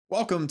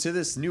Welcome to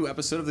this new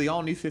episode of the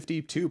All New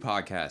 52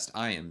 podcast.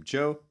 I am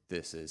Joe.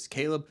 This is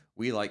Caleb.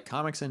 We like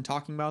comics and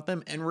talking about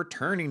them and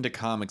returning to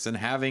comics and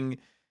having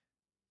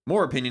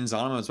more opinions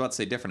on them. I was about to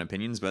say different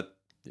opinions, but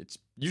it's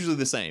usually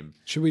the same.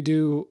 Should we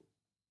do...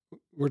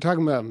 We're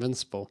talking about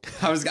Invincible.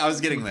 I was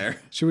getting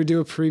there. Should we do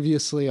a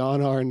previously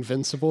on our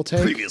Invincible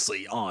take?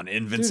 Previously on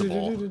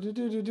Invincible.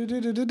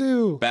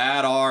 Do.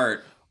 Bad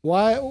art.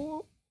 Why...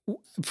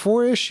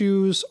 4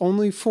 issues,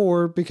 only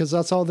 4, because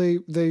that's all they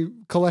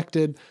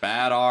collected.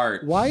 Bad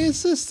art. Why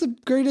is this the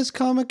greatest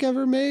comic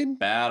ever made?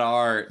 Bad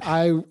art.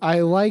 I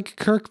like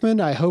Kirkman.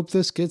 I hope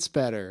this gets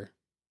better.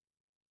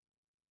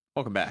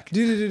 Welcome back.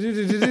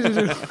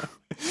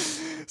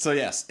 So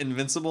yes,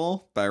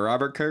 Invincible by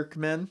Robert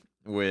Kirkman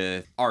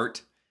with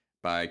art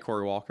by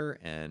Corey Walker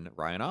and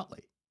Ryan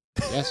Otley.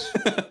 Yes.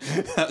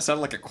 That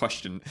sounded like a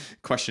question.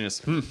 Question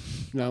is,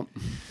 No.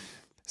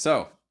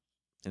 So,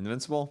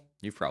 Invincible,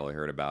 you've probably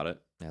heard about it.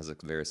 It has a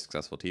very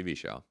successful TV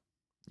show.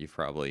 You've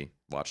probably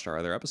watched our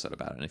other episode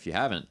about it. And if you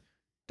haven't,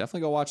 definitely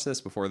go watch this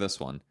before this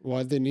one.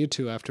 Why'd they need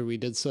to after we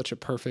did such a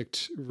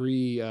perfect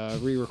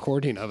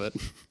re-recording of it?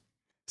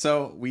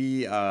 So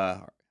we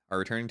are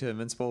returning to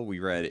Invincible.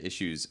 We read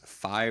issues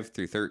 5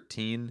 through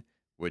 13,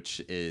 which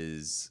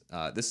is,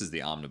 this is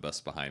the omnibus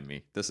behind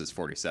me. This is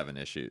 47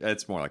 issues.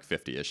 It's more like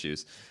 50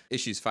 issues.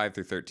 Issues 5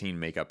 through 13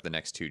 make up the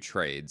next 2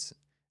 trades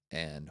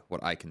and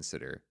what I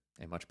consider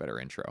a much better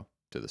intro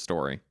to the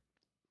story.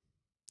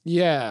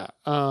 Yeah.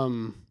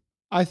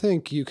 I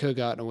think you could have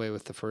gotten away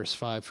with the first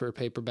 5 for a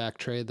paperback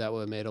trade. That would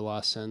have made a lot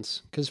of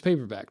sense because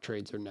paperback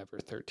trades are never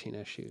 13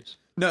 issues.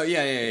 No,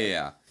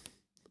 yeah.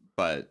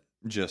 But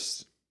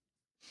just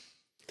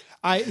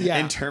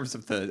in terms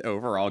of the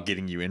overall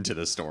getting you into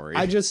the story.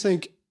 I just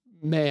think,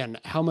 man,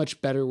 how much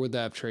better would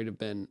that trade have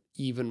been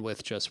even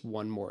with just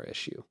one more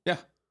issue? Yeah,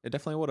 it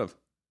definitely would have.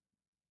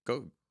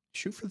 Go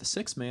shoot for the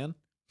 6, man.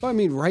 Well, I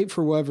mean, write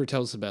for whoever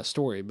tells the best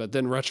story, but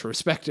then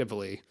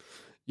retrospectively,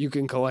 you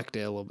can collect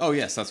it a little bit. Oh,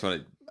 yes, that's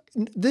what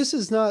This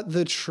is not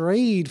the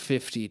trade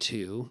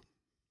 52.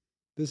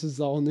 This is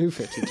the all new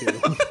 52.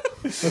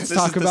 Let's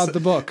talk about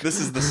the book. This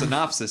is the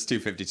synopsis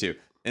 252.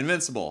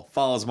 Invincible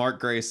follows Mark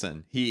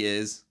Grayson. He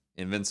is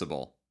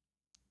invincible,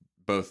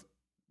 both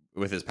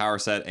with his power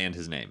set and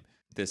his name.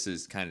 This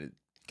is kind of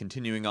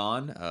continuing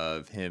on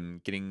of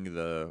him getting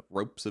the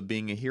ropes of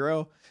being a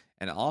hero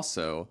and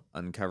also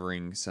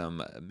uncovering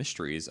some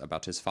mysteries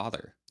about his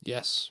father.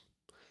 Yes.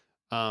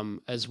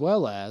 As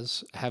well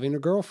as having a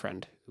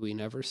girlfriend who we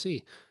never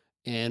see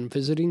and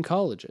visiting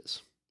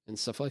colleges and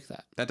stuff like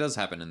that. That does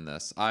happen in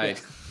this.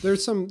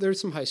 There's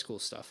some high school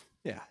stuff.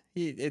 Yeah,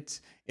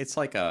 it's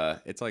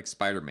like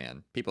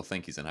Spider-Man. People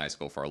think he's in high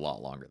school for a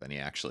lot longer than he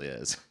actually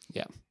is.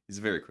 Yeah. He's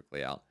very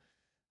quickly out.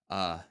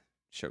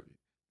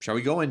 Shall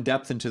we go in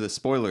depth into the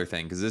spoiler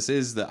thing? Because this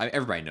is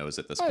everybody knows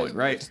at this point,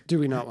 right? Do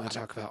we not want to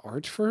talk about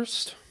art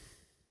first?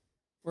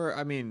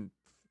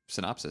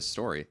 Synopsis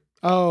story.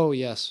 Oh,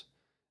 yes.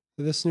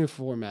 This new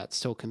format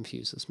still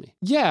confuses me.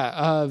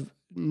 Yeah,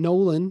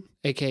 Nolan,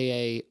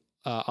 a.k.a.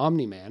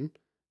 Omni-Man,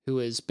 who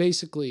is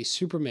basically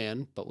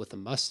Superman, but with a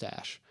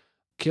mustache,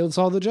 kills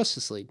all the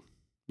Justice League.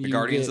 The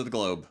Guardians of the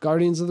Globe.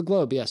 Guardians of the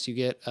Globe, yes. You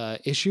get an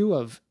issue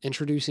of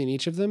introducing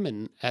each of them,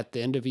 and at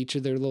the end of each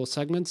of their little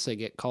segments, they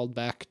get called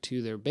back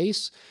to their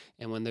base,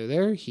 and when they're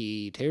there,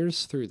 he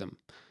tears through them.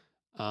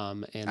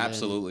 And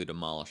absolutely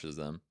demolishes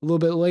them. A little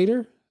bit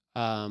later,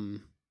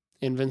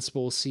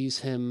 Invincible sees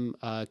him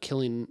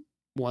killing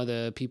one of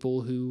the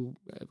people who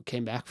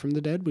came back from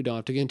the dead. We don't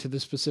have to get into the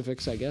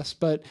specifics, I guess.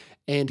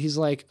 And he's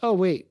like, oh,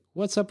 wait,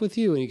 what's up with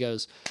you? And he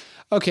goes,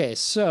 okay,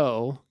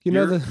 so, you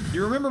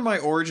remember my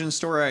origin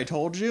story I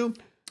told you?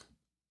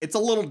 It's a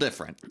little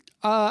different.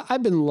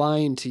 I've been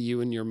lying to you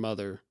and your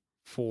mother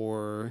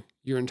for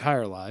your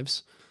entire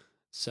lives.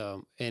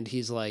 So, and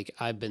he's like,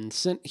 I've been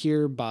sent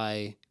here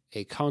by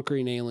a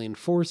conquering alien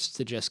force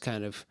to just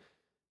kind of,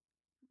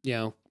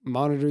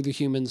 monitor the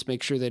humans,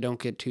 make sure they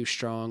don't get too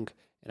strong.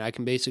 And I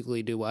can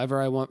basically do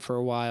whatever I want for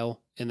a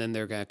while, and then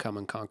they're going to come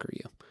and conquer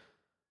you.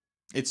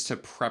 It's to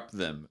prep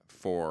them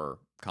for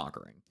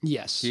conquering.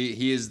 Yes.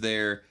 He is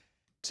there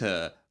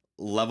to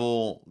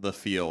level the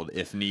field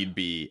if need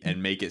be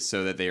and make it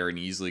so that they are an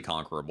easily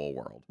conquerable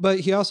world. But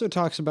he also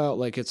talks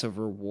about it's a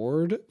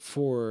reward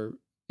for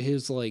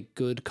his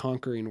good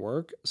conquering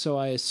work. So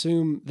I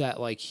assume that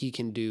he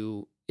can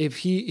do, if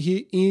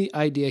he any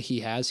idea he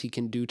has, he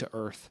can do to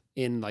Earth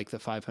in the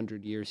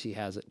 500 years he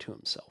has it to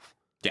himself.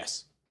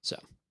 Yes. So.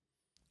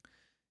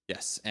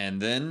 Yes, and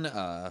then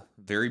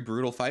very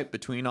brutal fight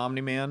between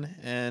Omni-Man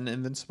and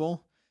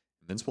Invincible.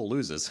 Invincible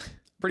loses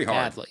pretty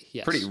hard. Badly,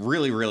 yes.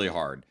 Really, really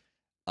hard.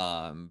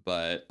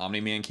 But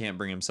Omni-Man can't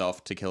bring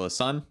himself to kill his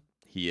son.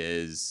 He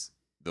is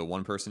the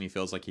one person he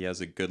feels like he has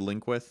a good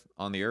link with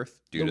on the Earth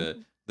due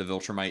to the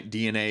Viltrumite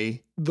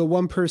DNA. The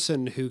one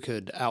person who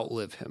could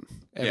outlive him.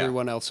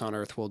 Everyone else on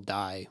Earth will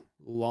die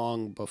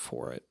long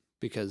before it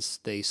because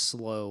they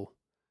slow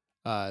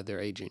their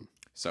aging.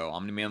 So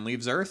Omni-Man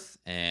leaves Earth,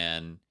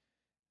 and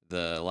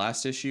the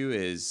last issue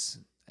is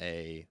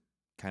a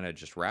kind of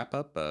just wrap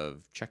up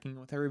of checking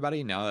with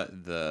everybody now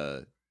that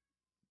the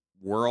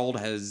world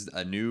has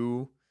a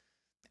new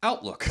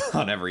outlook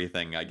on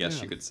everything, I guess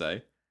Yeah. you could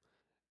say.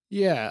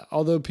 Yeah,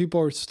 although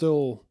people are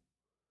still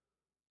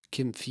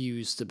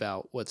confused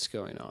about what's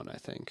going on, I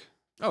think.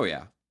 Oh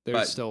yeah, There's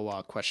but still a lot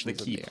of the questions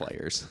in key the air.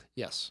 players.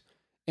 Yes.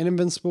 And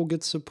Invincible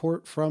gets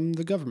support from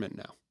the government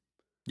now.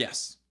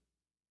 Yes.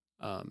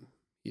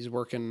 He's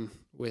working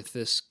with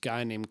this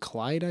guy named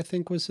Clyde, I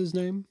think was his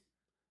name.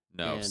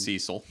 No, And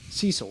Cecil.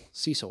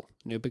 Cecil.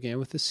 New began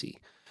with a C.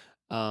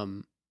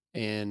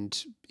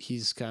 And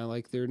he's kind of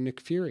like their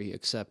Nick Fury,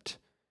 except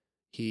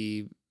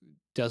he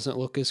doesn't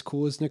look as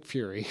cool as Nick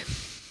Fury.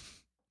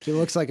 He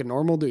looks like a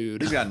normal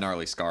dude. He's got a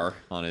gnarly scar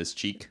on his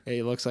cheek.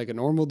 He looks like a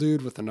normal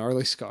dude with a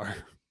gnarly scar.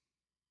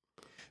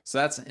 So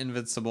that's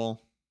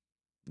Invincible.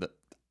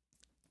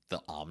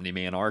 The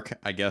Omni-Man arc,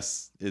 I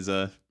guess, is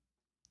a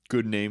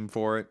good name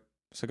for it.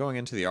 So going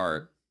into the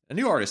art, a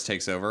new artist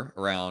takes over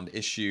around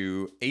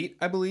issue 8,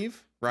 I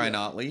believe. Ryan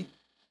Otley.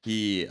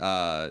 He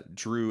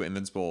drew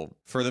Invincible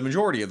for the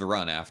majority of the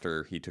run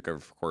after he took over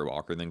for Cory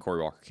Walker. Then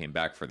Cory Walker came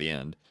back for the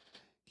end.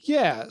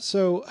 Yeah,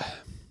 so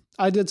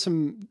I did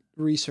some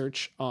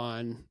research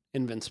on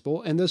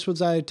Invincible, and this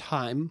was at a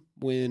time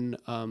when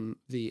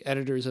the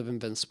editors of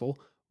Invincible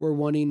were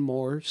wanting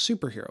more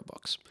superhero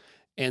books.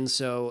 And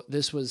so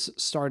this was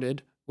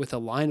started with a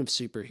line of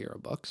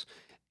superhero books.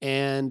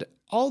 And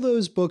all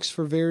those books,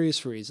 for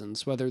various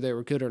reasons, whether they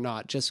were good or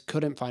not, just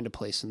couldn't find a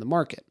place in the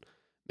market.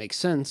 Makes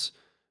sense,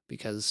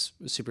 because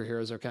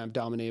superheroes are kind of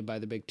dominated by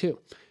the big two.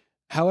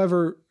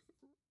 However,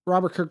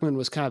 Robert Kirkman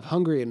was kind of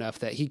hungry enough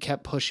that he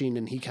kept pushing,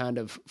 and he kind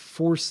of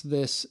forced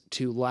this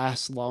to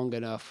last long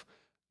enough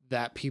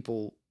that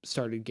people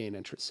started getting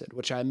interested,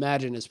 which I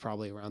imagine is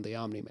probably around the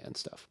Omni-Man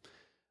stuff.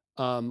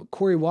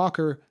 Cory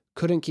Walker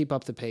couldn't keep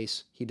up the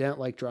pace. He didn't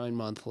like drawing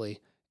monthly.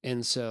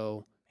 And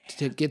so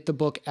to get the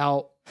book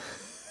out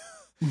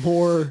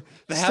more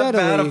That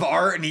steadily, bad of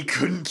art, and he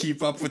couldn't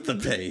keep up with the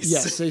pace.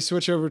 yes, they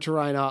switch over to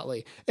Ryan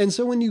Otley. And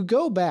so when you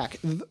go back,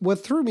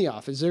 what threw me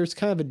off is there's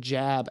kind of a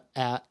jab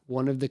at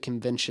one of the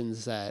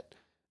conventions that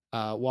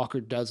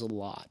Walker does a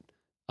lot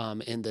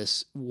in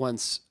this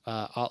once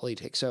Otley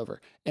takes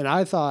over. And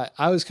I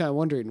was kind of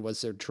wondering,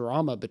 was there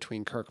drama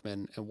between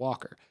Kirkman and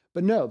Walker?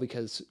 But no,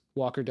 because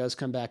Walker does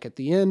come back at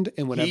the end,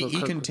 and whenever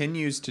he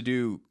continues to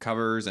do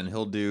covers, and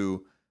he'll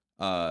do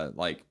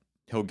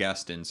he'll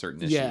guest in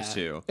certain issues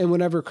too. And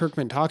whenever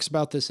Kirkman talks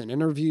about this in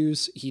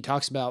interviews, he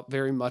talks about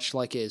very much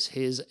like is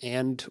his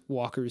and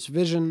Walker's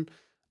vision.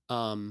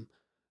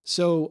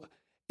 So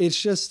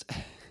it's just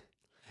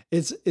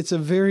it's a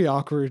very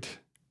awkward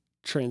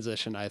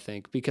transition, I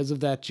think, because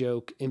of that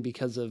joke and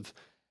because of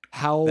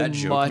how that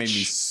joke much made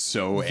me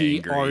so the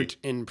angry. art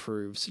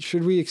improves.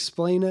 Should we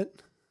explain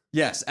it?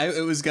 Yes,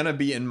 it was gonna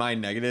be in my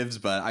negatives,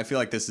 but I feel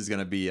like this is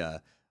gonna be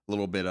a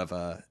little bit of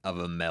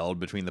a meld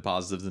between the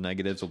positives and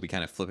negatives. We'll be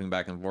kind of flipping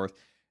back and forth.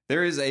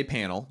 There is a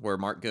panel where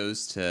Mark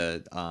goes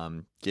to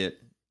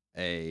get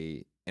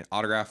an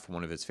autograph from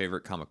one of his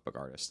favorite comic book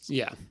artists.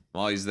 Yeah.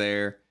 While he's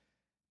there,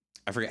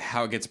 I forget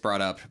how it gets brought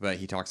up, but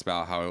he talks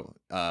about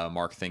how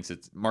Mark thinks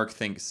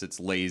it's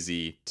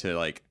lazy to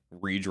like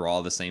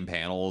redraw the same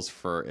panels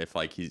for if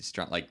like he's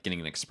trying like getting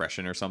an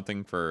expression or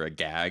something for a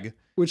gag.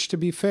 Which, to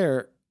be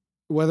fair,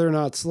 whether or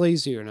not it's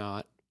lazy or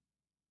not,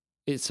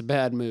 it's a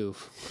bad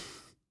move.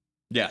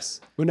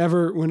 Yes.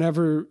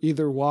 Whenever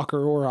either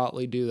Walker or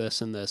Otley do this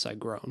in this, I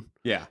groan.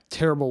 Yeah.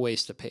 Terrible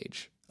waste of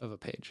a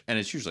page. And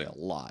it's usually a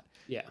lot.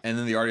 Yeah. And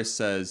then the artist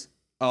says,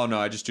 "Oh no,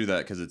 I just do that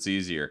because it's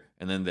easier."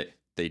 And then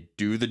they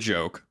do the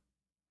joke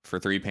for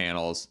 3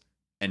 panels,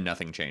 and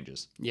nothing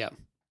changes. Yeah.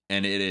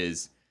 And it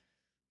is,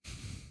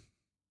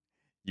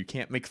 you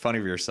can't make fun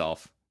of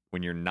yourself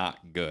when you're not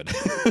good.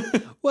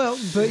 Well,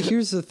 but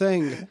here's the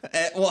thing.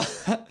 Well,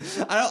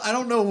 I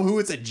don't know who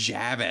it's a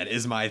jab at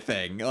is my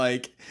thing.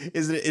 Like,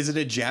 is it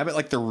a jab at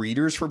like the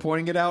readers for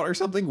pointing it out or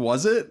something?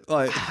 Was it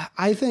like?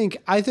 I think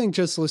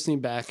just listening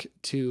back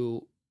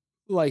to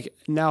like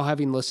now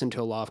having listened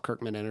to a lot of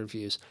Kirkman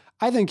interviews,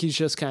 I think he's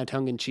just kind of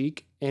tongue in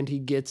cheek, and he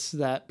gets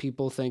that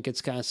people think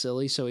it's kind of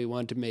silly, so he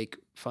wanted to make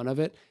fun of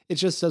it. It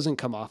just doesn't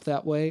come off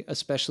that way,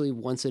 especially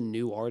once a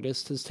new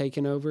artist has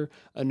taken over,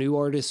 a new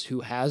artist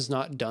who has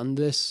not done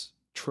this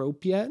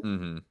trope yet.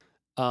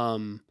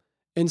 Mm-hmm.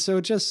 And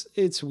so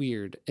it's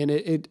weird.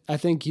 And I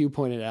think you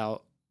pointed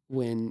out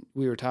when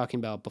we were talking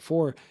about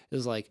before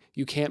is like,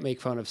 you can't make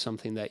fun of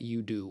something that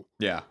you do.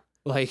 Yeah.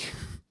 Like,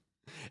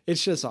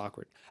 it's just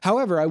awkward.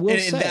 However, I will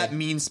say in that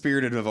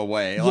mean-spirited of a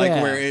way, Yeah.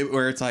 like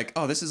where it's like,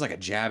 oh, this is like a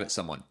jab at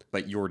someone,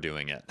 but you're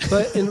doing it.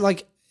 but in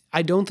like,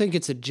 I don't think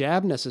it's a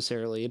jab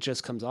necessarily. It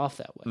just comes off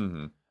that way.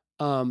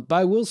 Mm-hmm. But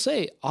I will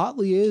say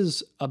Otley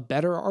is a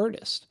better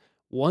artist.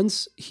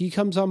 Once he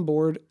comes on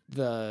board,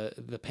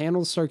 the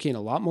panels start getting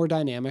a lot more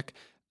dynamic.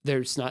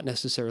 There's not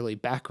necessarily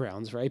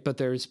backgrounds, right? But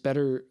there's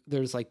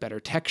like better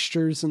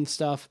textures and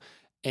stuff.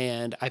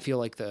 And I feel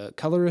like the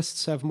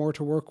colorists have more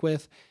to work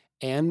with,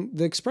 and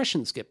the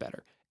expressions get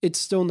better. It's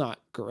still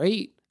not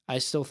great. I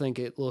still think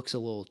it looks a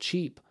little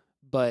cheap,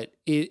 but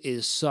it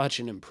is such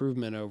an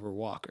improvement over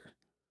Walker.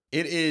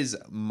 It is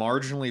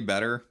marginally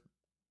better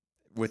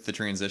with the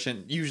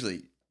transition.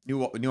 Usually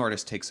new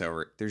artist takes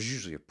over, there's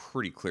usually a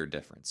pretty clear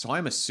difference. So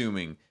I'm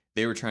assuming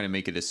they were trying to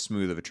make it as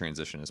smooth of a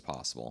transition as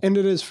possible. And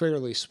it is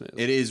fairly smooth.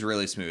 It is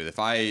really smooth. If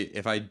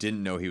I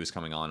didn't know he was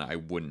coming on, I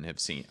wouldn't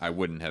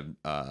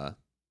have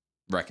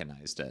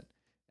recognized it.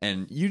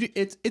 And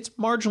it's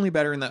marginally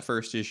better in that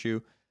first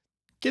issue.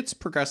 Gets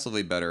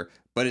progressively better,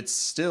 but it's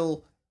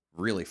still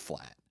really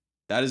flat.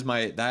 That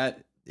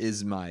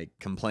is my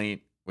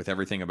complaint with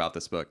everything about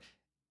this book.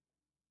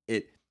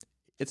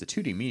 It's a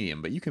 2D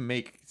medium, but you can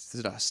make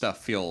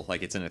stuff feel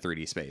like it's in a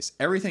 3D space.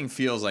 Everything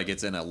feels like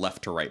it's in a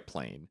left to right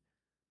plane.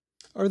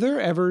 Are there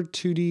ever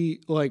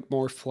 2D, like,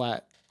 more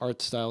flat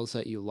art styles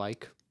that you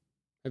like?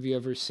 Have you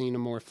ever seen a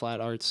more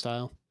flat art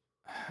style?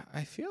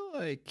 I feel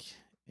like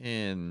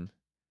in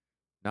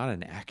not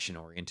an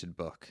action-oriented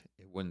book,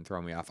 it wouldn't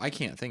throw me off. I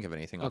can't think of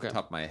anything off the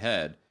top of my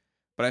head,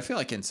 but I feel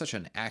like in such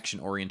an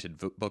action-oriented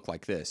book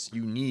like this,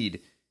 you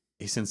need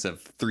a sense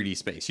of 3D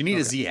space. You need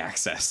a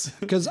Z-axis.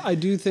 Because I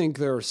do think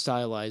there are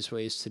stylized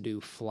ways to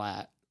do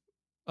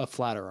a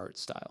flatter art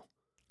style.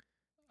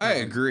 I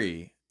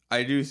agree.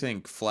 I do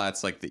think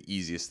flat's like the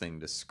easiest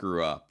thing to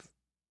screw up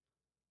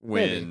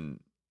when...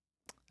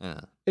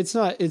 It's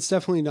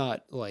definitely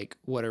not like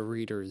what a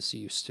reader is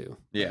used to.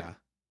 Yeah.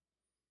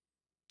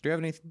 Do you have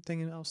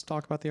anything else to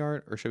talk about the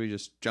art, or should we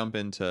just jump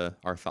into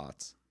our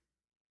thoughts?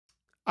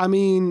 I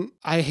mean,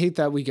 I hate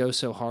that we go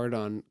so hard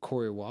on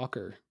Cory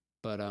Walker,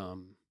 but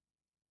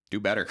do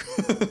better.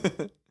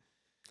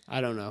 I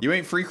don't know. You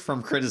ain't free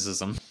from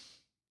criticism.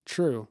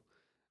 True.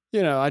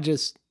 You know,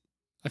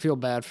 I feel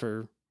bad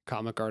for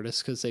comic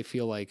artists because they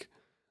feel like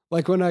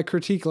when I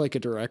critique like a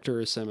director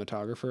or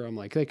cinematographer, I'm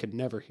like, they could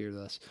never hear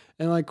this.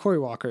 And like Cory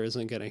Walker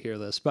isn't going to hear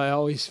this, but I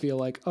always feel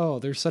like, oh,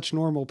 they're such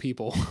normal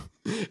people.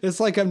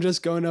 It's like I'm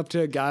just going up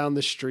to a guy on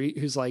the street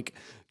who's like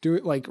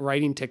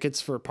writing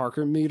tickets for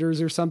Parker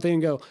meters or something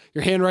and go,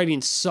 your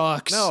handwriting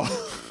sucks. No.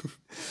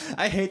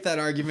 I hate that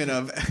argument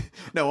of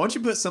no. Once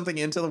you put something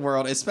into the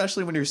world,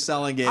 especially when you're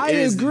selling it,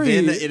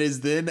 it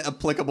is then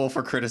applicable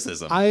for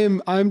criticism.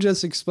 I'm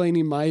just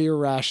explaining my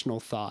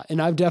irrational thought,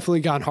 and I've definitely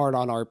gone hard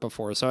on art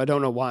before, so I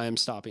don't know why I'm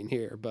stopping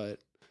here. But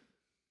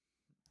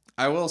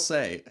I will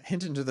say,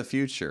 hint into the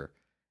future.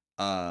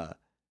 I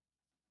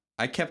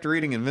kept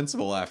reading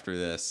Invincible after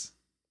this.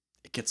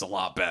 It gets a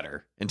lot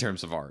better in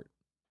terms of art,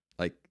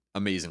 like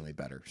amazingly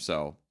better.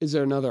 So, is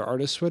there another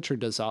artist switch, or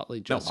does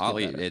Otley just? No,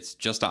 Otley. It's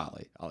just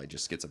Otley. Otley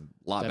just gets a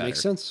lot better. That makes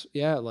sense.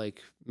 Yeah,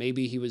 like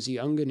maybe he was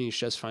young and he's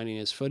just finding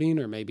his footing,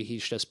 or maybe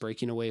he's just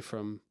breaking away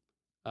from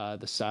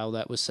the style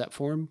that was set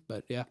for him.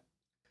 But yeah.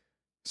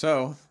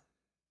 So,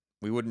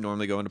 we wouldn't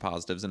normally go into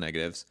positives and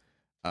negatives,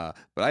 but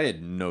I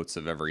had notes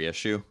of every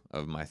issue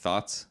of my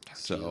thoughts.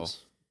 Oh,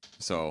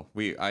 so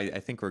I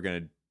think we're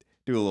gonna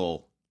do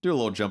a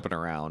little jumping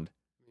around.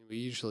 We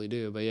usually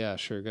do, but yeah,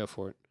 sure, go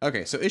for it.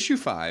 Okay, so issue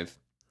 5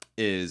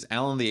 is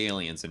Alan the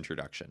Alien's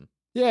introduction.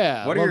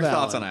 Yeah. What are your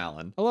thoughts on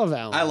Alan? I love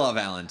Alan. I love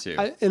Alan too.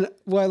 And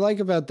what I like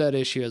about that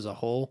issue as a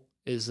whole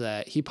is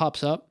that he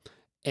pops up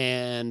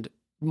and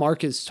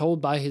Mark is told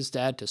by his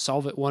dad to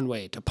solve it one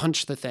way, to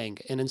punch the thing.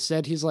 And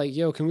instead he's like,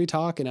 yo, can we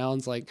talk? And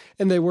Alan's like,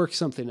 and they work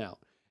something out.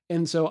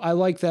 And so I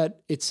like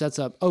that it sets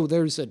up, oh,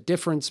 there's a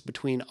difference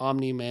between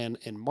Omni-Man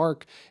and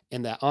Mark,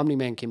 and that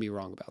Omni-Man can be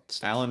wrong about this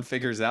stuff. Alan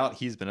figures out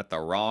he's been at the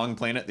wrong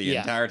planet the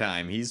entire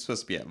time. He's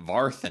supposed to be at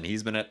Varth, and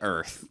he's been at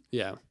Earth.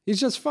 Yeah. He's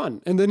just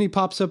fun. And then he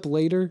pops up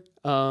later.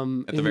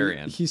 At the very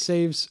end. He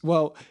saves,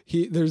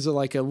 there's a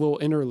little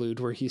interlude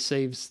where he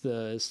saves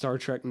the Star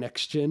Trek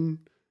Next Gen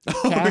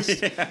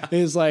cast. Yeah.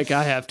 He's like,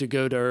 I have to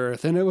go to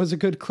Earth. And it was a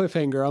good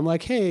cliffhanger. I'm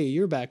like, hey,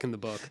 you're back in the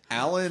book.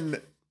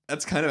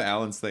 That's kind of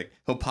Alan's thing.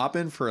 He'll pop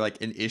in for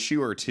like an issue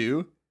or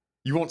two.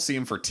 You won't see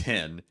him for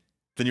 10.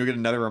 Then you'll get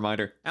another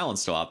reminder. Alan's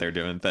still out there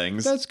doing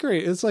things. That's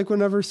great. It's like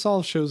whenever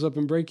Saul shows up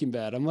in Breaking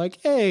Bad, I'm like,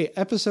 hey,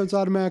 episode's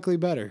automatically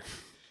better.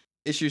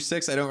 Issue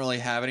 6, I don't really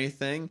have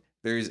anything.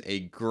 There's a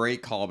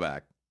great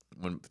callback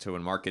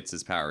when Mark gets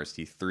his powers.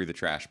 He threw the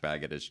trash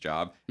bag at his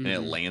job, and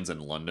it lands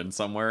in London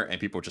somewhere, and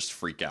people just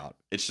freak out.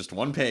 It's just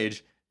one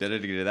page.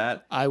 Did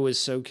that? I was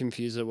so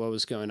confused at what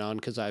was going on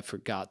because I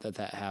forgot that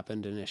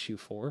happened in issue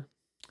 4.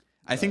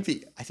 I think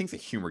the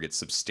humor gets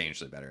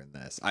substantially better in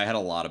this. I had a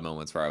lot of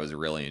moments where I was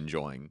really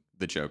enjoying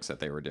the jokes that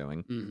they were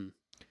doing. Mm-hmm.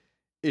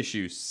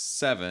 Issue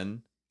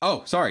 7.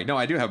 Oh, sorry. No,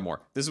 I do have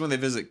more. This is when they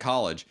visit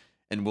college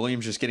and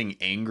William's just getting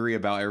angry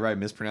about everybody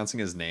mispronouncing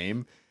his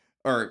name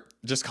or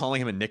just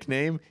calling him a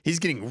nickname. He's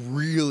getting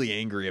really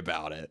angry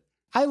about it.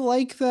 I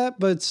like that,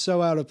 but it's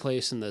so out of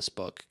place in this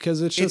book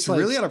because it's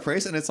really out of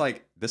place, and it's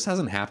like this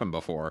hasn't happened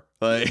before.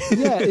 Like,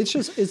 yeah,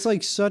 it's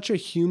like such a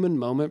human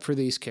moment for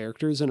these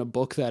characters in a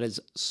book that is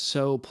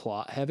so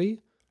plot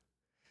heavy.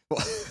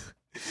 Well,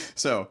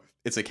 so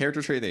it's a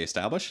character trait they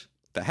establish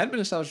that hadn't been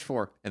established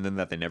before, and then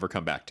that they never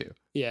come back to.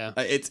 Yeah,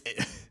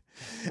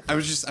 I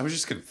was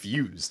just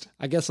confused.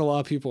 I guess a lot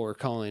of people were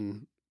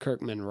calling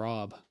Kirkman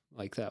Rob.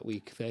 Like that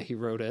week that he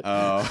wrote it.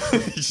 Oh,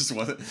 he just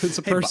wasn't. It's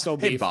a personal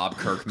beef. Hey, Bob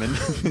Kirkman.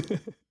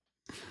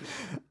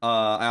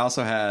 I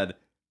also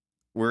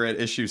we're at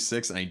issue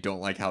 6, and I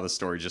don't like how the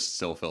story just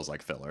still feels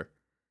like filler.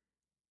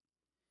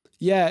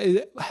 Yeah.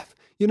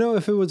 You know,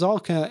 if it was all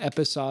kind of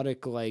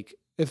episodic, like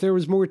if there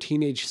was more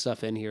teenage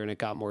stuff in here and it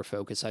got more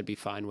focus, I'd be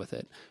fine with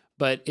it.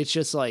 But it's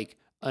just like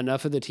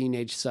enough of the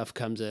teenage stuff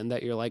comes in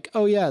that you're like,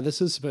 oh yeah,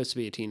 this is supposed to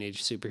be a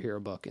teenage superhero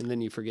book, and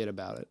then you forget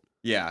about it.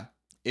 Yeah.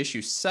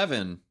 Issue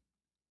 7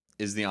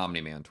 is the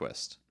Omni-Man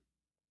twist.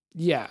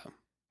 Yeah.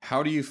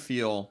 How do you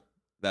feel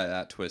that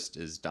that twist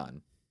is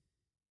done?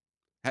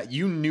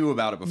 You knew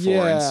about it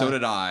before, and so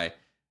did I.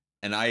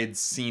 And I had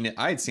seen it.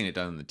 I had seen it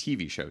done in the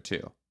TV show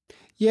too.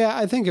 Yeah,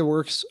 I think it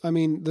works. I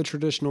mean, the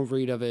traditional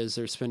read of it is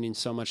they're spending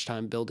so much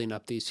time building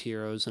up these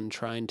heroes and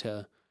trying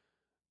to,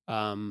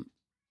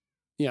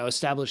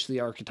 establish the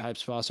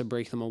archetypes, but also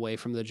break them away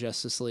from the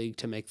Justice League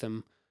to make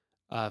them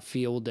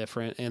feel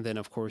different. And then,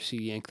 of course,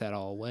 you yank that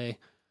all away.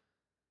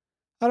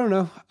 I don't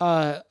know.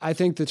 I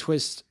think the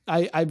twist.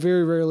 I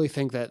very rarely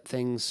think that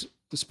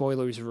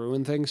spoilers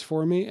ruin things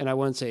for me, and I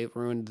wouldn't say it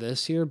ruined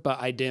this here, but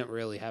I didn't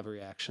really have a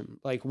reaction.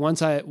 Like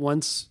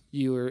once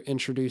you were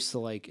introduced to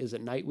like, is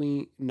it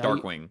Darkwing,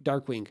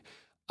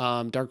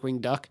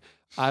 Darkwing Duck,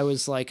 I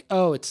was like,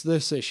 oh, it's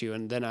this issue,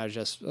 and then I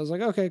was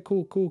like, okay,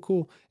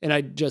 cool, and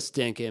I just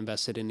didn't get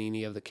invested in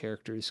any of the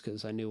characters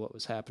because I knew what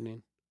was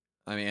happening.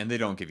 I mean, and they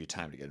don't give you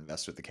time to get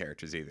invested with the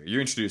characters either.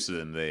 You're introduced to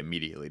them, they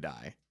immediately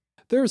die.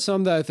 There are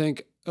some that I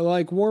think,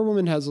 like War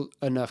Woman has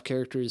enough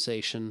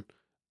characterization.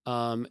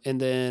 And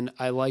then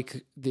I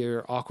like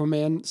their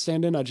Aquaman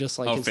stand-in. I just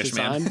like his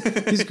design.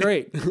 He's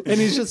great. And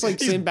he's just like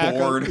sitting back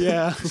on,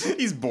 yeah.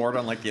 He's bored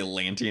on like the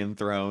Atlantean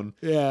throne.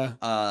 Yeah.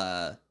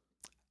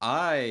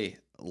 I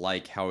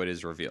like how it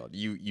is revealed.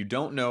 You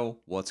don't know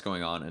what's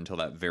going on until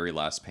that very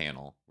last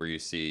panel where you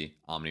see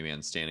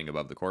Omni-Man standing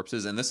above the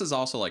corpses. And this is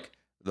also like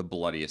the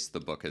bloodiest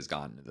the book has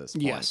gotten at this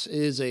point. Yes, it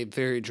is a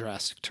very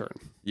drastic turn.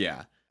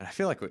 Yeah. And I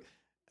feel like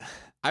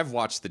I've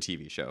watched the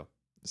TV show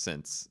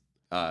since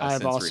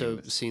I've also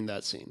seen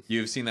that scene.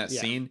 You've seen that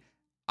scene?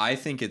 I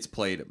think it's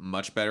played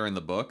much better in the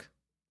book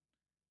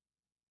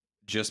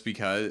just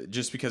because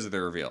of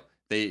the reveal.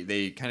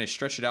 They kind of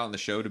stretch it out in the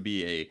show to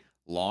be a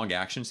long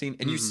action scene,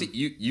 and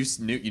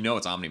you know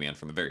it's Omni-Man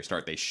from the very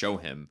start. They show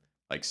him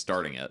like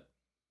starting it,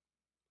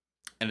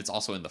 and it's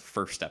also in the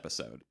first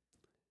episode.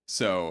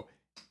 So,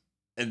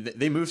 and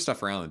they move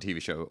stuff around in the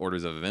TV show,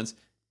 orders of events,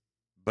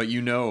 but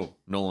you know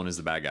Nolan is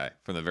the bad guy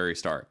from the very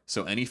start.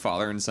 So any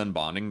father and son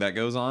bonding that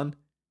goes on,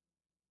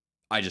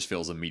 I just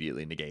feels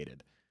immediately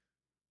negated.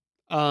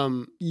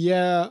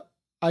 Yeah,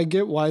 I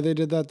get why they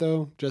did that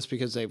though, just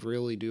because they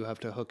really do have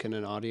to hook in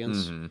an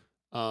audience.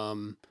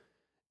 Mm-hmm.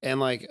 And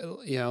like,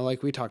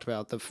 like we talked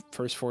about, the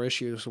first 4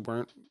 issues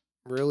weren't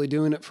really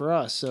doing it for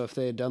us. So if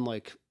they had done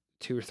like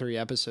 2 or 3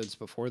 episodes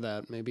before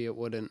that, maybe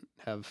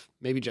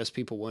just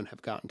people wouldn't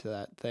have gotten to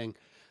that thing.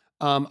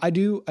 I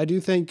do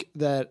think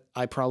that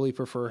I probably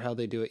prefer how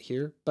they do it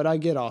here, but I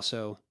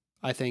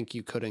think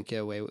you couldn't get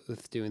away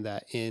with doing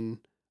that in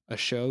a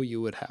show.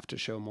 You would have to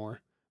show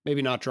more,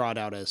 maybe not draw it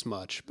out as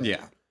much. But.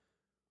 Yeah.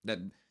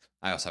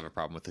 I also have a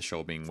problem with the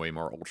show being way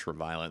more ultra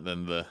violent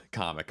than the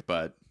comic,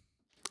 but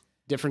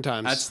different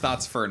times. That's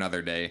thoughts for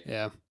another day.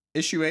 Yeah.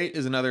 Issue 8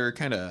 is another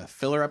kind of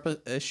filler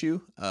issue.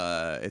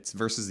 It's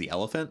versus the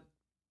Elephant,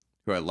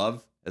 who I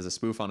love as a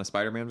spoof on a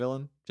Spider-Man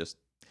villain. Just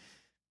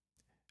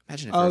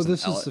imagine if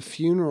this is the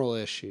funeral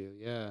issue.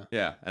 Yeah.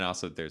 Yeah, and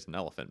also there's an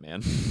elephant,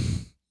 man.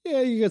 Yeah,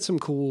 you get some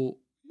cool.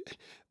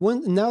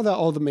 Now that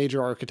all the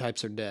major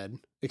archetypes are dead,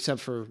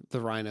 except for the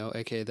Rhino,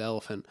 aka the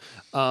elephant,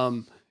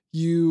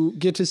 you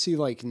get to see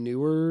like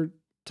newer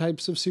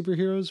types of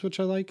superheroes, which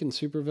I like, and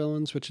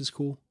supervillains, which is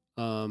cool.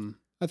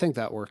 I think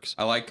that works.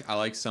 I like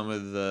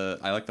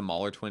the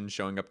Mauler twins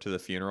showing up to the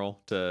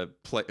funeral to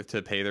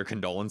pay their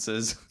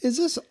condolences. Is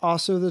this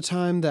also the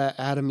time that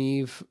Adam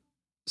Eve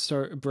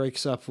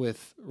breaks up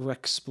with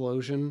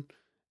Rexplosion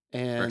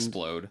and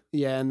Rexplode?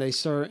 Yeah, and they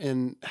start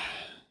and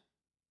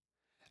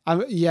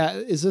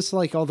is this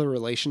like all the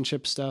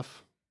relationship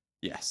stuff?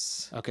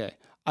 Yes. Okay.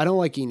 I don't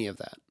like any of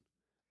that.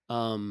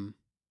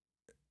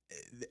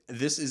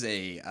 This is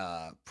a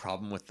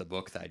problem with the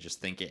book that I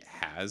just think it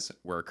has,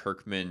 where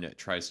Kirkman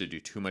tries to do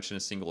too much in a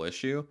single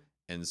issue,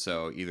 and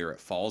so either it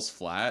falls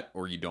flat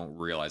or you don't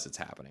realize it's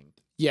happening.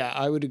 Yeah,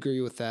 I would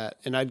agree with that.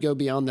 And I'd go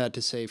beyond that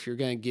to say if you're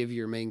going to give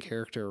your main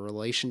character a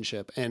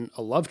relationship and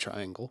a love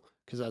triangle,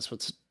 because that's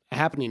what's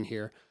happening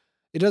here,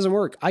 it doesn't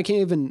work. I can't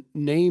even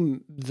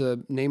name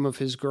the name of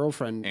his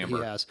girlfriend Amber.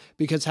 He has,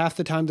 because half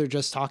the time they're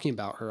just talking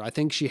about her. I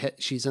think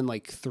she's in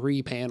like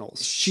 3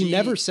 panels. She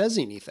never says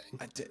anything.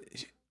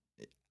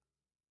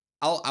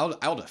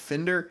 I'll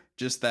defend her,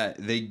 just that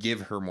they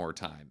give her more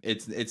time.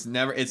 It's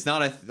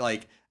not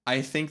like,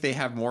 I think they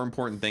have more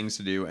important things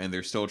to do, and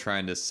they're still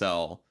trying to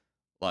sell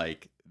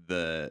like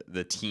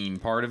the teen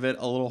part of it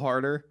a little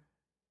harder.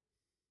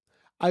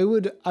 I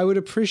would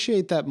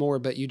appreciate that more,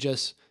 but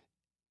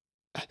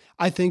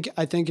I think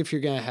if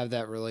you're going to have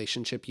that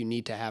relationship, you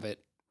need to have it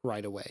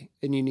right away,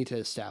 and you need to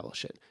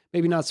establish it.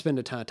 Maybe not spend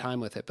a ton of time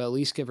with it, but at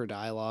least give her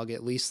dialogue,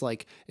 at least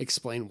like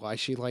explain why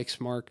she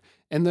likes Mark.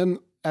 And then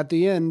at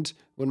the end,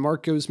 when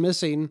Mark goes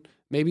missing,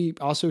 maybe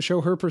also show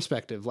her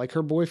perspective. Like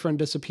her boyfriend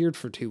disappeared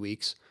for 2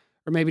 weeks,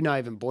 or maybe not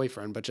even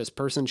boyfriend, but just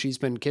person she's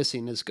been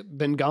kissing has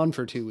been gone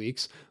for 2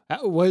 weeks.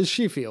 What does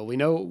she feel? We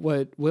know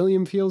what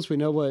William feels. We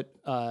know what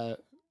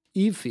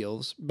Eve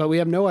feels, but we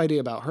have no idea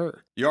about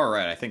her. You are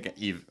right. I think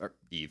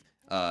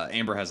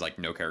Amber has like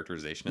no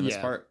characterization in this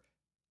part.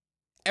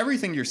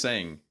 Everything you're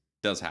saying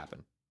does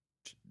happen,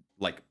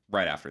 like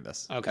right after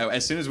this. Okay.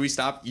 As soon as we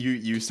stop,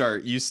 you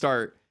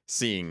start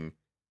seeing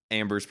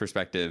Amber's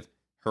perspective,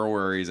 her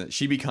worries, and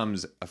she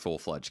becomes a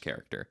full-fledged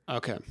character.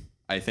 Okay.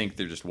 I think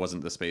there just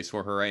wasn't the space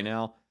for her right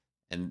now,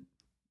 and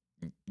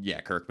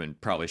yeah, Kirkman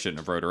probably shouldn't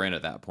have wrote her in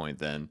at that point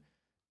then.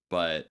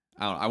 But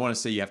I don't know, I want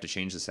to say you have to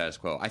change the status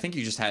quo. I think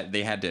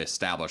they had to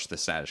establish the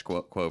status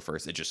quo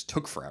first. It just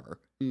took forever.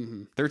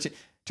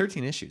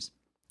 13 issues.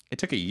 It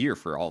took a year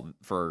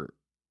for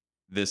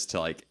this to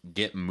like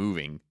get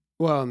moving.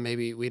 Well,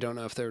 maybe we don't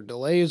know if there were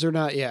delays or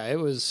not. Yeah, it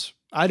was.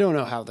 I don't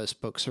know how this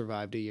book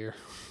survived a year.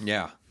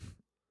 Yeah.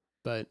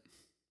 But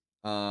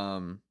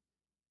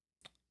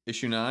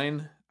issue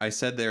 9, I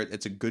said there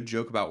it's a good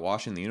joke about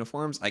washing the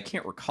uniforms. I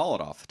can't recall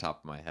it off the top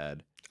of my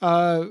head.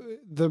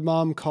 The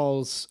mom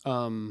calls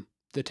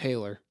the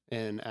tailor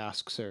and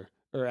asks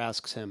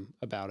him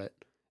about it,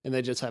 and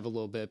they just have a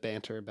little bit of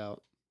banter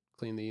about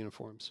cleaning the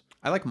uniforms.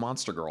 I like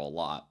Monster Girl a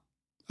lot.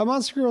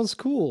 Monster Girl's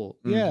cool.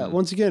 Yeah.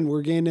 Once again,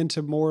 we're getting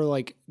into more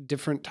like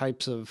different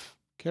types of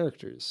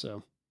characters.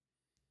 So,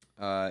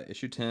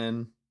 issue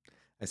 10,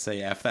 I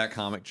say F that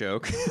comic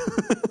joke.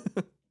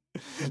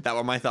 That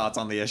were my thoughts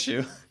on the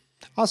issue.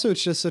 Also,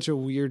 it's just such a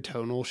weird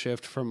tonal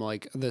shift from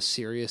like the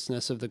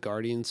seriousness of the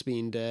Guardians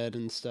being dead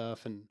and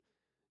stuff, and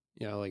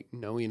like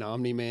knowing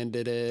Omni-Man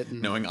did it,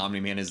 and knowing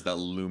Omni-Man is the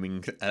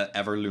looming,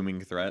 ever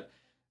looming threat.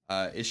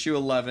 Issue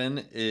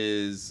 11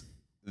 is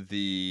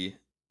the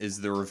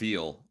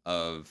reveal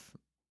of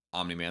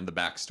Omni-Man, the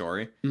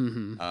backstory.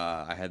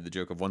 I had the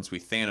joke of once we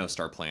Thanos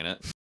our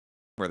planet,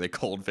 where they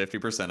culled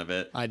 50% of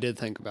it. I did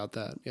think about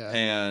that. Yeah,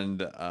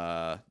 and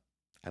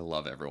I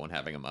love everyone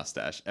having a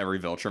mustache. Every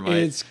Viltrumite.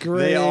 It's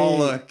great. They all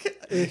look.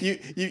 You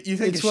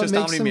think it's just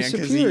Omni-Man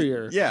because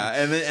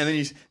and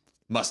then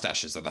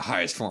mustaches are the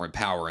highest form of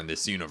power in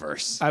this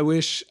universe. I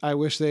wish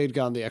they had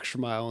gone the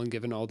extra mile and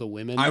given all the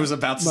women. I was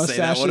about to say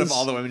that. What if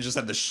all the women just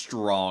had the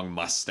strong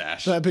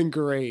mustache? That'd been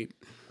great.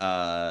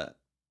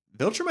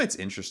 Viltrumite's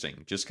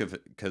interesting just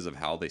because of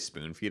how they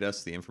spoon feed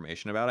us the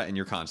information about it, and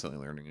you're constantly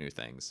learning new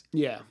things.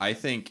 Yeah, I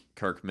think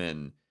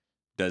Kirkman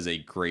does a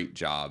great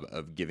job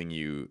of giving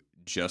you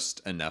just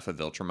enough of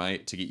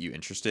Viltrumite to get you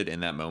interested in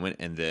that moment,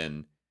 and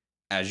then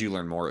as you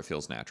learn more, it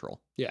feels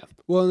natural. Yeah.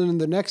 Well, in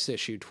the next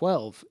issue,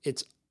 12,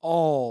 it's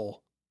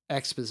all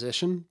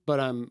exposition, but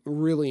I'm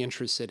really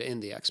interested in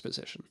the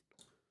exposition.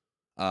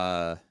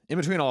 In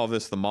between all of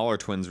this, the Mauler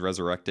twins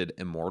resurrected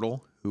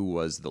Immortal, who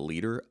was the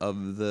leader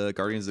of the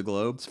Guardians of the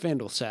Globe. It's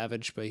Vandal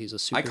Savage, but he's a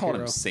superhero. I called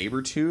him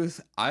Sabretooth.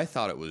 I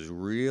thought it was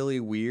really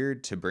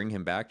weird to bring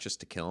him back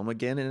just to kill him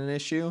again in an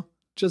issue.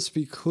 Just to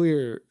be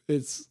clear,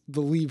 it's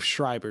the Liev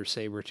Schreiber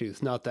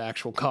Sabretooth, not the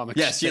actual comics.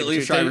 Yes, yeah,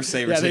 Liev Schreiber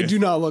Sabretooth. Yeah, they do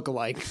not look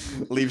alike.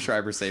 Liev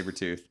Schreiber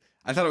Sabretooth.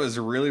 I thought it was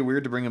really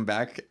weird to bring him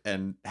back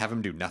and have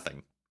him do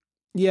nothing.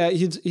 Yeah,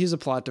 he's a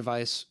plot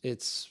device.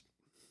 It's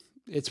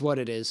what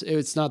it is.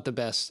 It's not the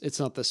best. It's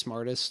not the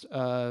smartest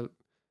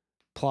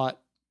plot,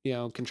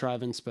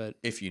 contrivance, but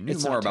if you knew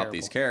more about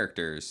these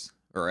characters,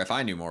 or if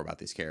I knew more about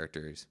these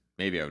characters,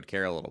 maybe I would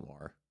care a little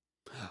more.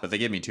 But they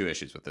give me 2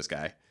 issues with this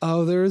guy.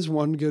 Oh, there is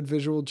one good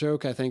visual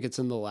joke. I think it's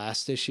in the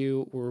last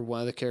issue where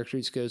one of the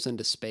characters goes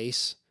into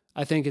space.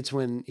 I think it's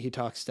when he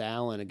talks to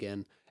Alan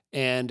again.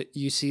 And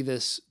you see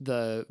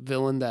the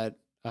villain that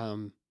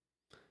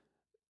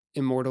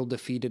Immortal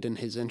defeated in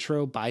his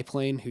intro,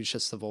 Biplane, who's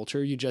just the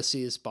Vulture. You just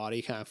see his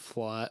body kind of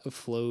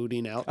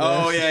floating out there.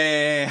 Oh,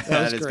 yeah.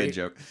 That is a good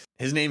joke.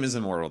 His name is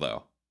Immortal,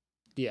 though.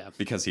 Yeah.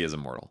 Because he is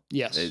immortal.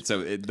 Yes.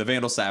 The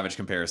Vandal Savage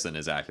comparison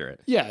is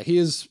accurate. Yeah, he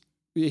is.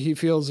 He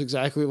feels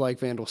exactly like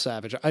Vandal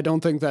Savage. I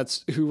don't think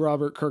that's who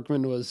Robert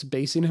Kirkman was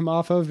basing him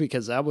off of,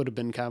 because that would have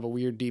been kind of a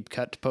weird deep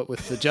cut to put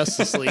with the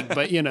Justice League,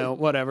 but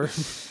whatever.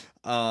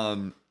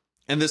 And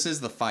this is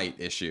the fight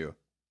issue.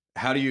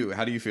 How do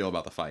you feel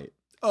about the fight?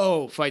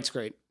 Oh, fight's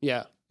great.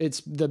 Yeah.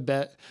 It's the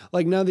bet.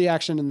 Like, none of the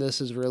action in this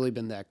has really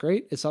been that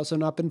great. It's also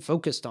not been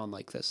focused on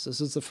like this.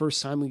 This is the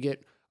first time we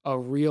get a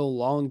real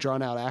long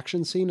drawn out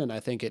action scene, and I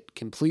think it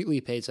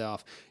completely pays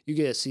off. You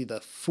get to see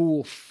the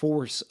full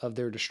force of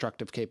their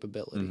destructive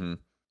capability. Mm-hmm.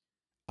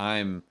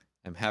 I'm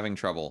having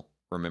trouble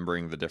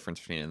remembering the difference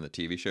between it and the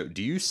TV show.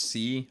 Do you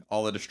see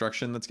all the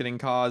destruction that's getting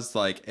caused?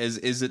 Like, is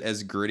it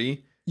as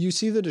gritty? You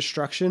see the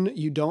destruction.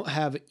 You don't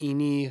have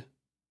any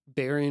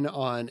bearing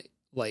on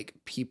like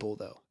people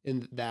though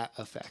in that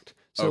effect.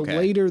 So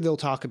later they'll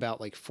talk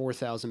about like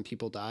 4,000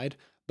 people died,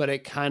 but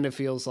it kind of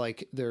feels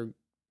like they're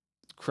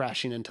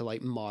crashing into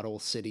like model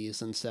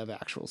cities instead of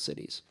actual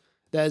cities.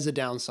 That is a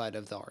downside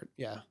of the art.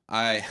 Yeah.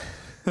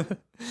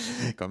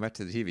 Going back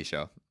to the TV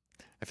show,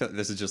 I feel like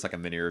this is just like a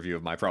mini review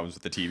of my problems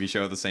with the TV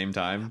show at the same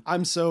time. I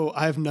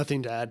have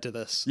nothing to add to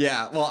this.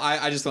 Yeah. Well,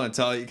 I just want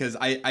to tell you, because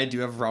I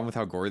do have a problem with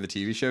how gory the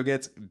TV show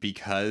gets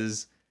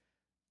because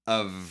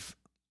of,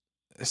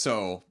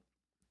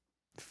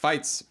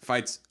 Fights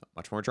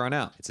much more drawn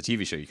out. It's a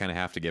TV show. You kind of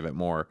have to give it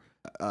more.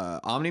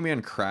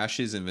 Omni-Man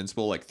crashes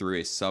Invincible like through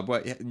a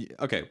subway.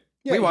 Okay.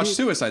 Yeah, we watched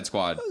Suicide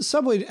Squad.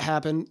 Subway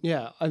happened.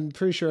 Yeah, I'm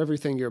pretty sure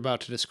everything you're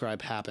about to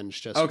describe happens.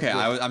 Just okay.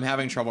 I'm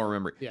having trouble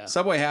remembering. Yeah.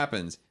 Subway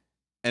happens,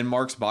 and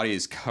Mark's body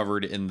is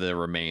covered in the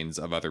remains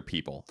of other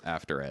people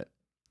after it.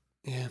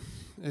 Yeah,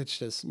 it's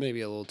just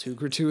maybe a little too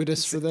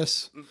gratuitous for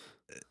this.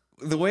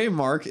 The way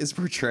Mark is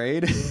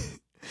portrayed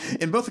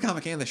in both the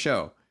comic and the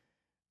show,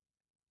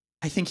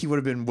 I think he would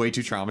have been way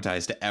too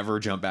traumatized to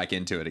ever jump back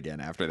into it again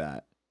after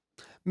that.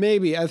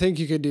 Maybe. I think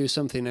you could do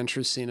something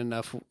interesting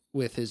enough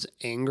with his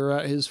anger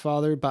at his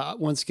father. But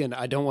once again,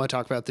 I don't want to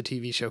talk about the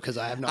TV show because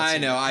I have not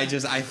seen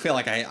it. I feel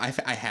like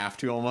I have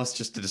to almost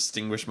just to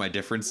distinguish my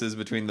differences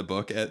between the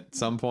book at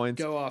some point.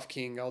 Go off,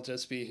 King. I'll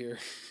just be here.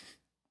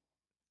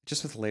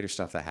 Just with the later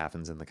stuff that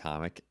happens in the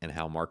comic and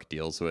how Mark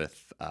deals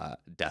with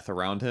death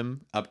around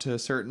him up to a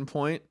certain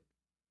point.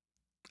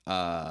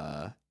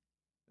 The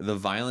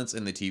violence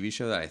in the TV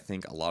show that I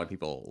think a lot of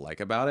people like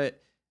about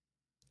it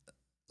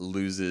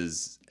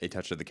loses a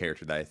touch of the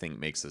character that I think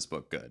makes this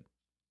book good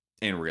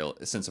and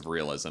a sense of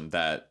realism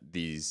that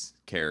these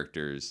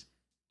characters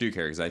do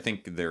carry, because I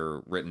think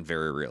they're written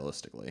very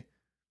realistically.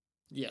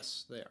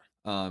 Yes, they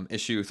are.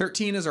 Issue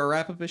 13 is our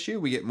wrap-up issue.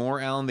 We get more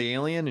Alan the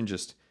Alien and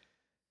just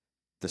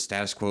the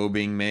status quo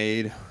being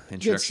made,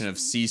 introduction of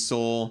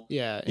Cecil.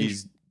 Yeah.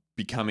 He's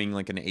becoming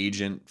like an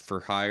agent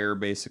for hire,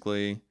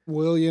 basically.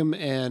 William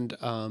and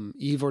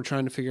Eve are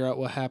trying to figure out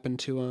what happened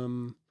to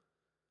him.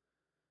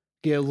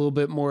 Get a little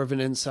bit more of an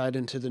insight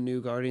into the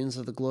new Guardians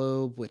of the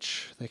Globe,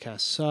 which they kind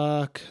of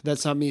suck.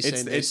 That's not me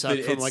saying they suck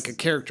from like a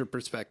character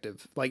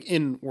perspective. Like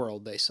in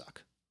world, they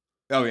suck.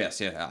 Oh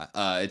yes, yeah.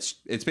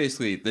 It's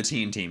basically the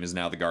teen team is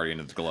now the Guardian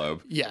of the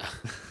Globe. Yeah.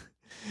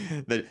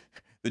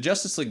 The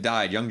Justice League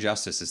died. Young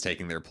Justice is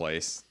taking their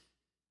place.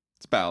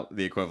 It's about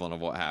the equivalent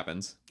of what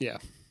happens. Yeah.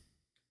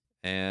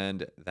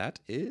 And that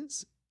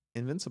is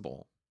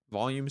Invincible,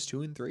 volumes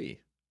 2 and 3.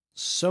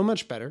 So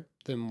much better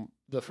than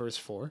the first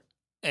 4.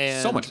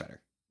 And so much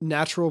better.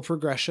 Natural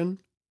progression.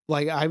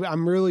 Like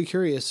I'm really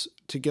curious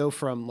to go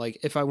from like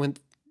if I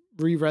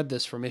reread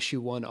this from issue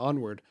 1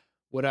 onward,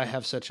 would I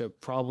have such a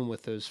problem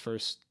with those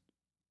first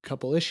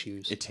couple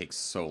issues? It takes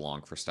so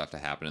long for stuff to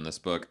happen in this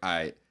book.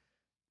 I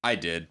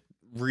did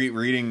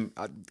reading.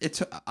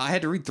 I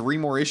had to read 3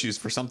 more issues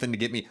for something to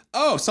get me.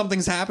 Oh,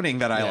 something's happening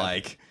that I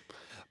like.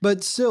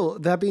 But still,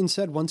 that being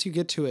said, once you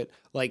get to it,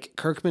 like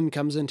Kirkman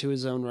comes into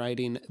his own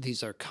writing.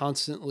 These are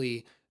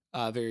constantly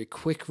very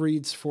quick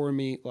reads for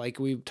me. Like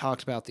we've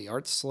talked about, the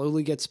art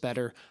slowly gets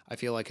better. I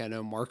feel like I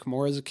know Mark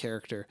more as a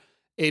character.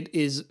 It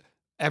is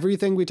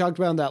everything we talked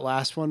about in that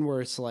last one where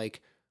it's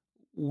like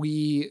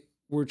we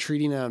were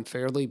treating it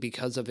unfairly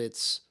because of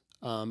its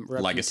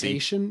reputation.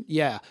 Legacy.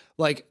 Yeah.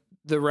 Like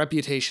the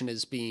reputation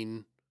is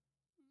being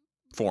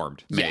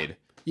formed, made.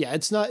 Yeah,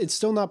 it's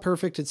still not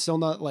perfect. It's still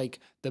not like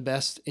the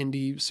best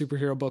indie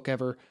superhero book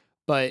ever,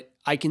 but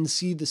I can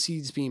see the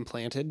seeds being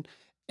planted.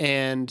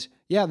 And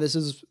yeah, this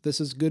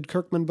is good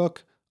Kirkman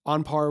book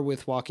on par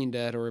with Walking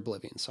Dead or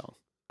Oblivion Song.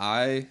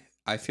 I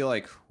feel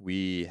like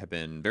we have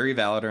been very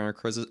valid in our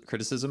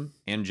criticism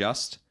and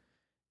just.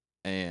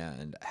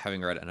 And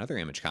having read another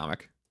Image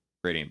comic,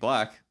 Radiant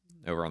Black,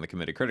 over on the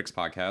Committed Critics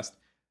podcast,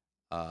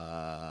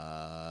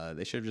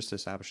 they should have just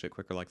established it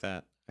quicker like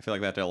that. I feel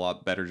like that did a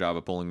lot better job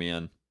of pulling me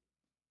in.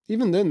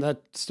 Even then,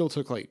 that still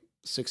took like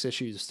 6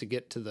 issues to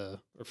get to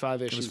or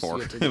 5 issues. It was 4.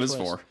 To get to the It was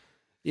twist. 4.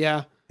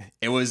 Yeah.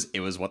 It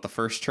was what the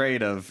first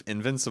trade of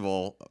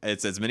Invincible.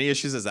 It's as many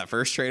issues as that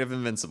first trade of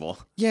Invincible.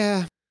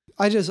 Yeah.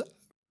 It's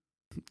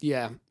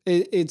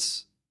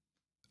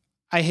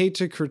I hate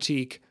to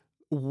critique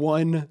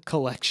one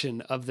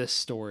collection of this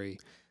story,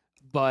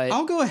 but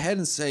I'll go ahead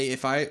and say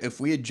if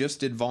we had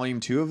just did volume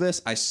 2 of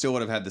this, I still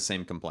would have had the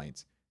same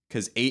complaints.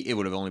 Because it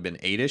would have only been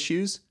 8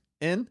 issues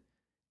in,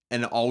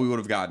 and all we would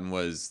have gotten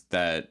was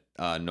that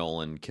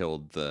Nolan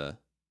killed the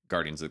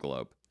Guardians of the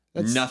Globe.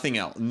 Nothing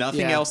else.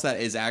 Nothing else that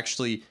is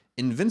actually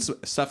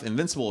stuff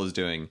Invincible is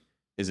doing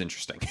is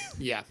interesting.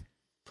 Yeah.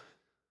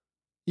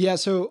 Yeah,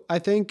 so I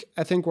think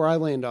where I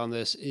land on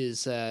this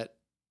is that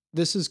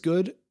this is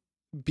good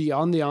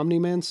beyond the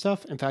Omni-Man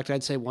stuff. In fact,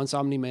 I'd say once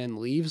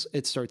Omni-Man leaves,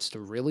 it starts to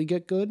really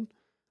get good.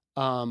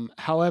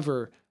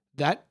 However,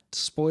 that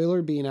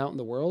spoiler being out in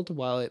the world,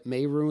 while it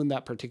may ruin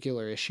that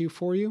particular issue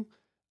for you,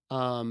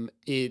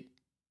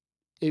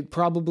 it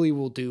probably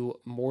will do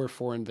more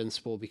for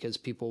Invincible because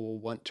people will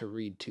want to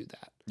read to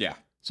that. Yeah.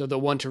 So they'll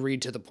want to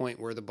read to the point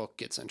where the book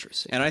gets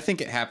interesting. And I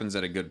think it happens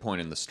at a good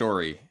point in the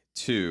story,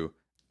 too.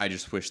 I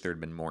just wish there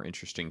had been more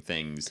interesting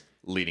things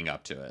leading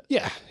up to it.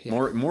 Yeah.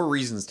 More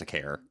reasons to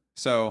care.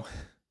 So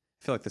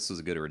I feel like this was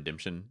a good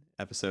redemption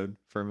episode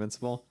for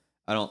Invincible.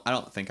 I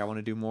don't think I want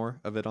to do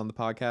more of it on the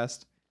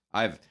podcast.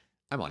 I'm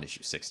on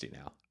issue 60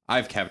 now.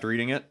 I've kept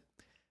reading it.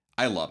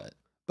 I love it.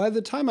 By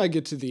the time I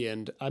get to the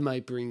end, I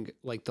might bring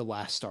like the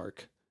last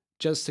arc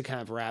just to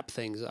kind of wrap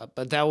things up,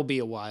 but that will be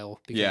a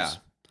while. Yeah.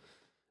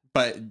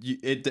 But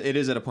it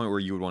is at a point where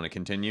you would want to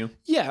continue.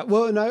 Yeah.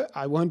 Well, and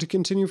I want to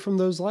continue from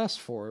those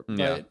last 4,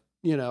 but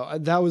you know,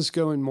 that was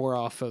going more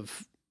off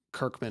of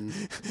Kirkman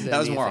than That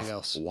was more anything of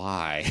else.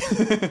 why.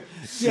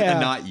 Yeah. And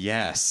not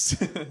yes.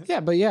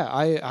 Yeah, but yeah,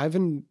 I've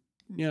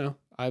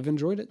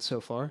enjoyed it so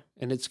far,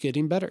 and it's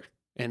getting better.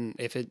 And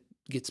if it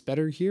gets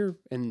better here,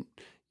 and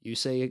you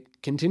say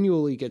it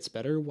continually gets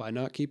better, why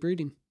not keep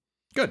reading?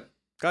 Good.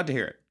 Glad to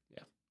hear it.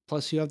 Yeah.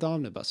 Plus, you have the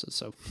omnibuses,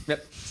 so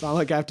Yep. it's not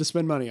like I have to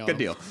spend money on Good them.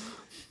 deal.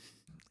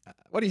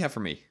 What do you have for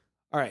me?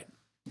 All right,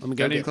 let me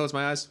Do I go. need to close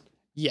my eyes?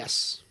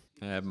 Yes.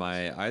 I have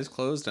my eyes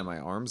closed and my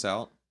arms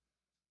out.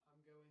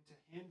 I'm going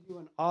to hand you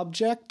an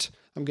object.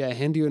 I'm going to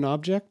hand you an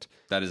object.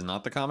 That is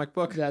not the comic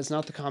book? That's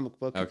not the comic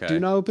book. Okay. Do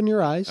not open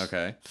your eyes.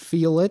 Okay.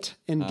 Feel it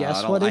and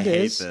guess what it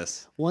is. I hate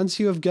this. Once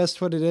you have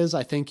guessed what it is,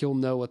 I think you'll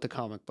know what the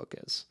comic book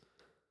is.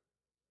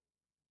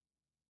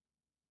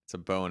 It's a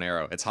bow and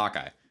arrow. It's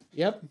Hawkeye.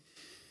 Yep.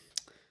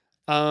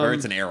 Or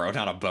it's an arrow,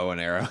 not a bow and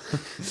arrow.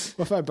 What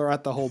if I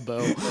brought the whole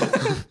bow?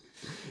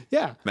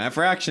 Yeah. Matt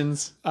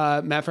Fractions.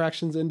 Matt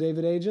Fractions and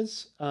David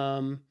Ages.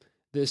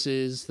 This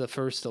is the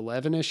first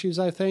 11 issues,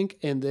 I think.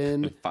 And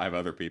then, 5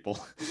 other people.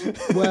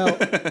 well,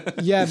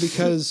 yeah,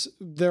 because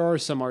there are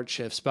some art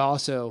shifts, but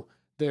also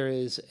there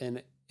is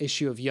an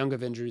issue of Young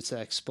Avengers that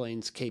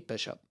explains Kate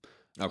Bishop,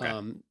 Okay.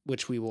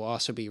 which we will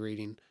also be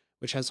reading,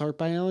 which has art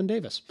by Alan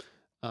Davis,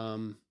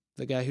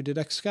 the guy who did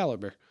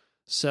Excalibur.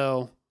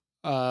 So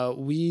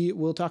we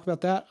will talk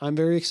about that. I'm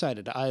very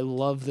excited. I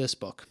love this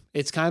book.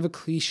 It's kind of a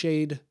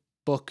cliched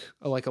book.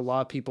 Like a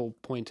lot of people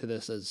point to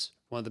this as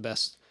one of the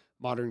best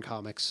modern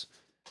comics.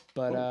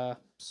 But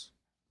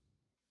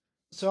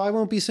so I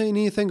won't be saying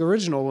anything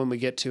original when we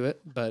get to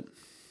it, but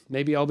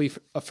maybe I'll be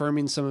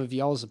affirming some of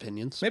y'all's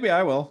opinions. Maybe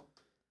I will.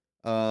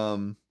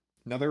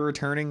 Another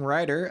returning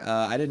writer.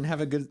 I didn't have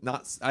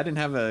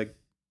a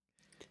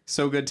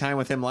so good time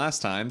with him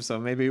last time, so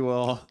maybe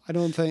we'll.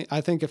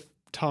 I think if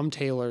Tom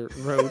Taylor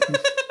wrote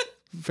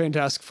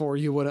Fantastic Four,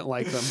 you wouldn't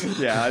like them.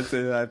 Yeah,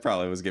 I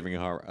probably was giving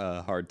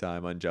a hard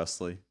time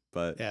unjustly,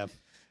 but Yeah.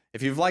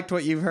 if you've liked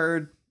what you've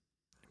heard,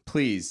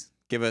 please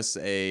give us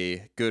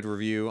a good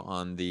review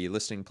on the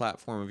listening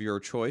platform of your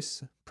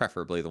choice,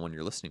 preferably the one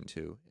you're listening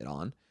to it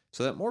on,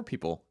 so that more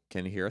people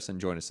can hear us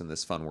and join us in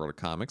this fun world of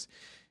comics.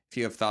 If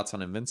you have thoughts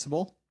on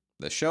Invincible,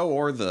 the show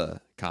or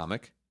the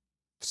comic,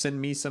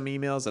 send me some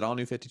emails at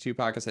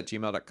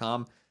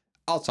allnew52podcast@gmail.com.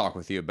 I'll talk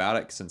with you about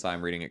it since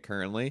I'm reading it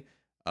currently.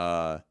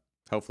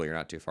 Hopefully you're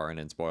not too far in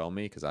and spoil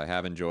me, because I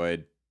have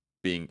enjoyed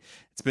being.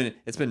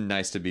 It's been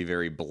nice to be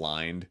very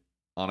blind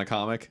on a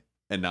comic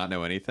and not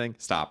know anything.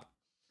 Stop.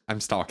 I'm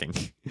stalking.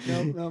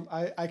 No,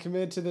 I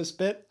committed to this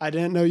bit. I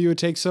didn't know you would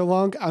take so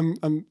long.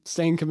 I'm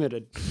staying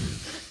committed.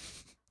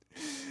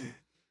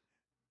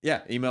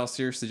 Yeah, email us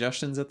your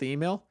suggestions at the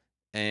email,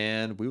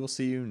 and we will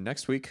see you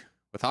next week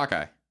with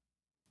Hawkeye.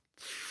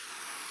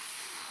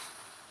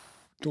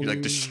 You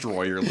like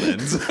destroy your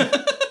lens.